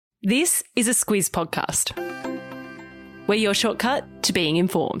This is a Squiz podcast. We're your shortcut to being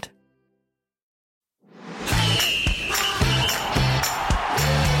informed.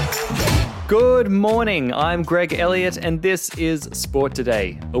 Good morning, I'm Greg Elliott and this is Sport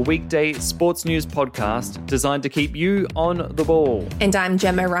Today, a weekday sports news podcast designed to keep you on the ball. And I'm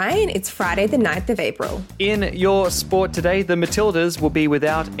Gemma Ryan. It's Friday the 9th of April. In your Sport Today, the Matildas will be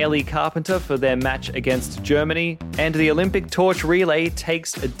without Ellie Carpenter for their match against Germany, and the Olympic torch relay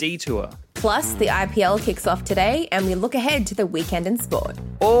takes a detour. Plus, the IPL kicks off today and we look ahead to the weekend in sport.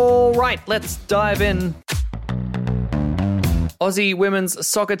 All right, let's dive in. Aussie women's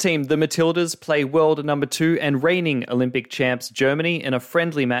soccer team, the Matildas, play world number 2 and reigning Olympic champs Germany in a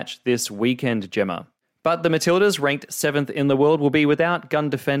friendly match this weekend, Gemma. But the Matildas, ranked 7th in the world, will be without gun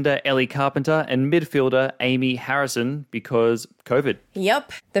defender Ellie Carpenter and midfielder Amy Harrison because COVID.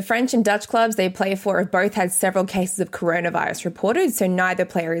 Yep. The French and Dutch clubs they play for have both had several cases of coronavirus reported, so neither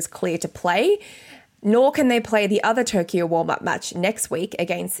player is clear to play. Nor can they play the other Tokyo warm-up match next week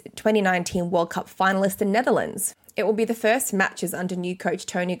against 2019 World Cup finalist the Netherlands. It will be the first matches under new coach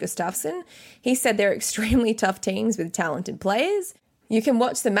Tony Gustafsson. He said they're extremely tough teams with talented players. You can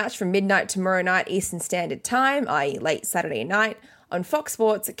watch the match from midnight tomorrow night Eastern Standard Time, i.e. late Saturday night, on Fox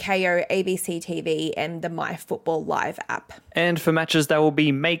Sports, KO, ABC TV and the MyFootball Live app. And for matches that will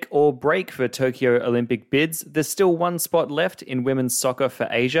be make or break for Tokyo Olympic bids, there's still one spot left in women's soccer for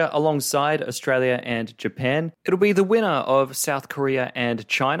Asia alongside Australia and Japan. It'll be the winner of South Korea and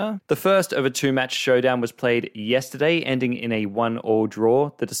China. The first of a 2-match showdown was played yesterday, ending in a 1-1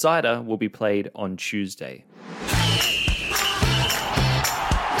 draw. The decider will be played on Tuesday.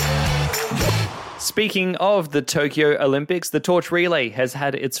 Speaking of the Tokyo Olympics, the torch relay has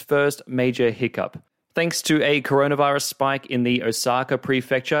had its first major hiccup. Thanks to a coronavirus spike in the Osaka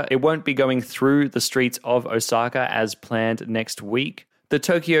prefecture, it won't be going through the streets of Osaka as planned next week. The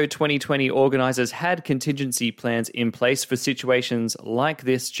Tokyo 2020 organisers had contingency plans in place for situations like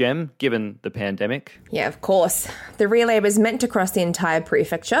this, Gem, given the pandemic. Yeah, of course. The relay was meant to cross the entire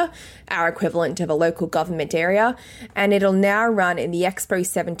prefecture, our equivalent of a local government area, and it'll now run in the Expo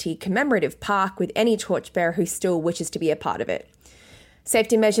 70 commemorative park with any torchbearer who still wishes to be a part of it.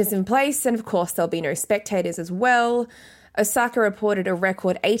 Safety measures in place, and of course there'll be no spectators as well. Osaka reported a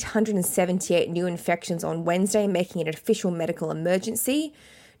record 878 new infections on Wednesday, making it an official medical emergency.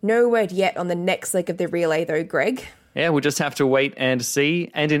 No word yet on the next leg of the relay though, Greg. Yeah, we'll just have to wait and see.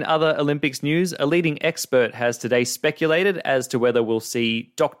 And in other Olympics news, a leading expert has today speculated as to whether we'll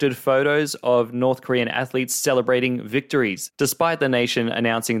see doctored photos of North Korean athletes celebrating victories, despite the nation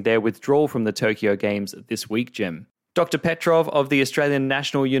announcing their withdrawal from the Tokyo Games this week, Jim. Dr. Petrov of the Australian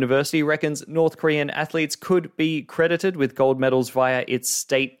National University reckons North Korean athletes could be credited with gold medals via its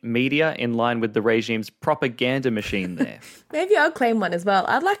state media in line with the regime's propaganda machine there. Maybe I'll claim one as well.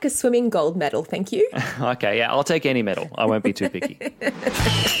 I'd like a swimming gold medal, thank you. Okay, yeah, I'll take any medal. I won't be too picky.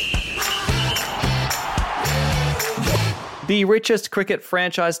 The richest cricket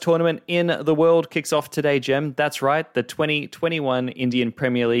franchise tournament in the world kicks off today, Gem. That's right, the 2021 Indian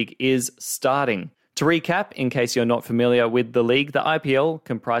Premier League is starting. To recap, in case you're not familiar with the league, the IPL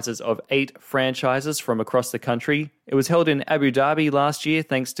comprises of 8 franchises from across the country. It was held in Abu Dhabi last year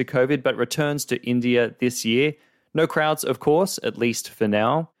thanks to COVID, but returns to India this year. No crowds, of course, at least for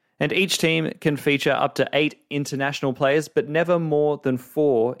now. And each team can feature up to 8 international players, but never more than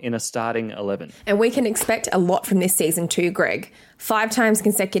 4 in a starting 11. And we can expect a lot from this season too, Greg. 5 times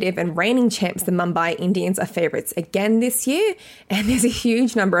consecutive and reigning champs, the Mumbai Indians, are favourites again this year, and there's a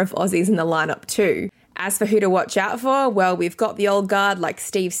huge number of Aussies in the lineup too. As for who to watch out for, well, we've got the old guard like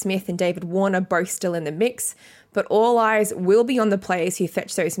Steve Smith and David Warner both still in the mix, but all eyes will be on the players who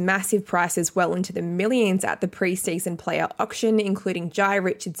fetch those massive prices well into the millions at the pre-season player auction, including Jai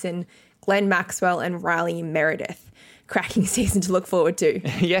Richardson, Glenn Maxwell and Riley Meredith. Cracking season to look forward to.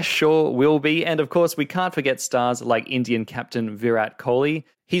 Yes, sure will be. And of course, we can't forget stars like Indian captain Virat Kohli.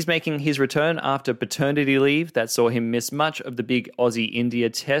 He's making his return after paternity leave that saw him miss much of the big Aussie-India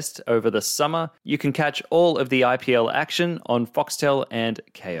test over the summer. You can catch all of the IPL action on Foxtel and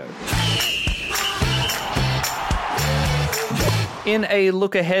KO. In a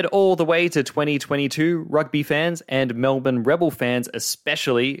look ahead all the way to 2022, rugby fans and Melbourne Rebel fans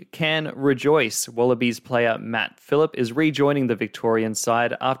especially can rejoice. Wallabies player Matt Phillip is rejoining the Victorian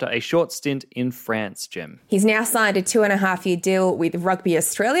side after a short stint in France, Jim. He's now signed a 2.5-year deal with Rugby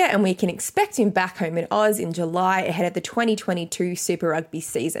Australia, and we can expect him back home in Oz in July ahead of the 2022 Super Rugby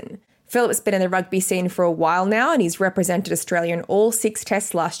season. Phillip's been in the rugby scene for a while now, and he's represented Australia in all 6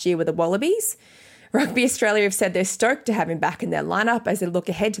 tests last year with the Wallabies. Rugby Australia have said they're stoked to have him back in their lineup as they look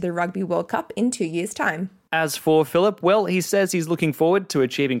ahead to the Rugby World Cup in 2 years' time. As for Philip, well, he says he's looking forward to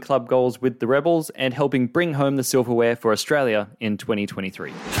achieving club goals with the Rebels and helping bring home the silverware for Australia in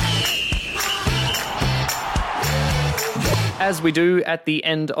 2023. As we do at the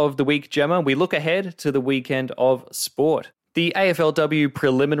end of the week, Gemma, we look ahead to the weekend of sport. The AFLW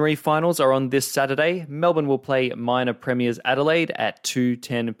preliminary finals are on this Saturday. Melbourne will play minor premiers Adelaide at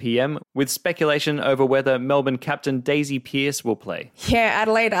 2:10 p.m, with speculation over whether Melbourne captain Daisy Pearce will play. Yeah,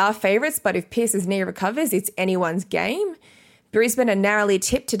 Adelaide are favourites, but if Pearce's knee recovers, it's anyone's game. Brisbane are narrowly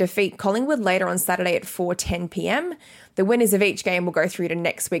tipped to defeat Collingwood later on Saturday at 4:10 p.m. The winners of each game will go through to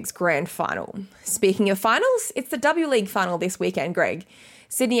next week's grand final. Speaking of finals, it's the W League final this weekend, Greg.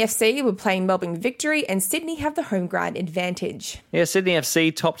 Sydney FC will play Melbourne Victory, and Sydney have the home ground advantage. Yeah, Sydney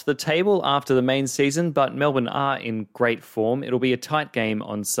FC topped the table after the main season, but Melbourne are in great form. It'll be a tight game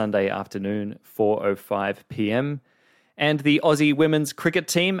on Sunday afternoon, 4:05 p.m. And the Aussie women's cricket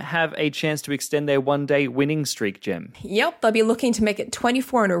team have a chance to extend their one-day winning streak, Gem. Yep, they'll be looking to make it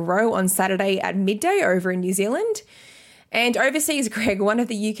 24 in a row on Saturday at midday over in New Zealand. And overseas, Greg, one of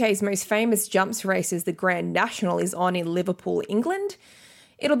the UK's most famous jumps races, the Grand National, is on in Liverpool, England.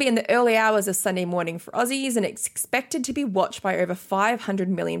 It'll be in the early hours of Sunday morning for Aussies, and it's expected to be watched by over 500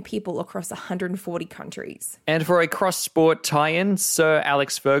 million people across 140 countries. And for a cross-sport tie-in, Sir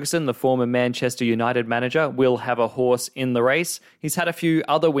Alex Ferguson, the former Manchester United manager, will have a horse in the race. He's had a few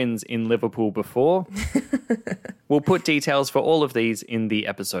other wins in Liverpool before. We'll put details for all of these in the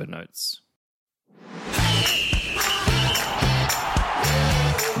episode notes.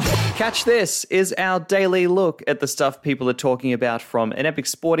 Catch This is our daily look at the stuff people are talking about, from an epic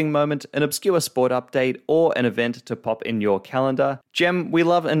sporting moment, an obscure sport update, or an event to pop in your calendar. Gem, we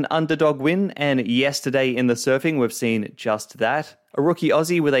love an underdog win, and yesterday in the surfing we've seen just that. A rookie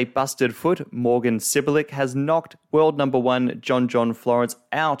Aussie with a busted foot, Morgan Sibilic, has knocked world number one John Florence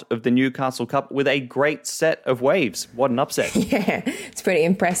out of the Newcastle Cup with a great set of waves. What an upset. Yeah, it's pretty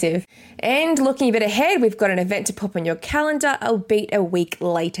impressive. And looking a bit ahead, we've got an event to pop on your calendar, albeit a week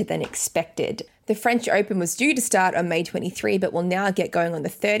later than expected. The French Open was due to start on May 23, but will now get going on the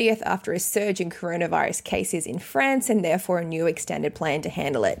 30th after a surge in coronavirus cases in France, and therefore a new extended plan to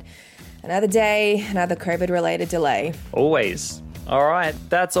handle it. Another day, another COVID-related delay. Always. All right,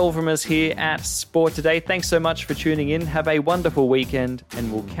 that's all from us here at Sport Today. Thanks so much for tuning in. Have a wonderful weekend,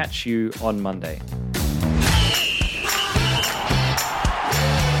 and we'll catch you on Monday.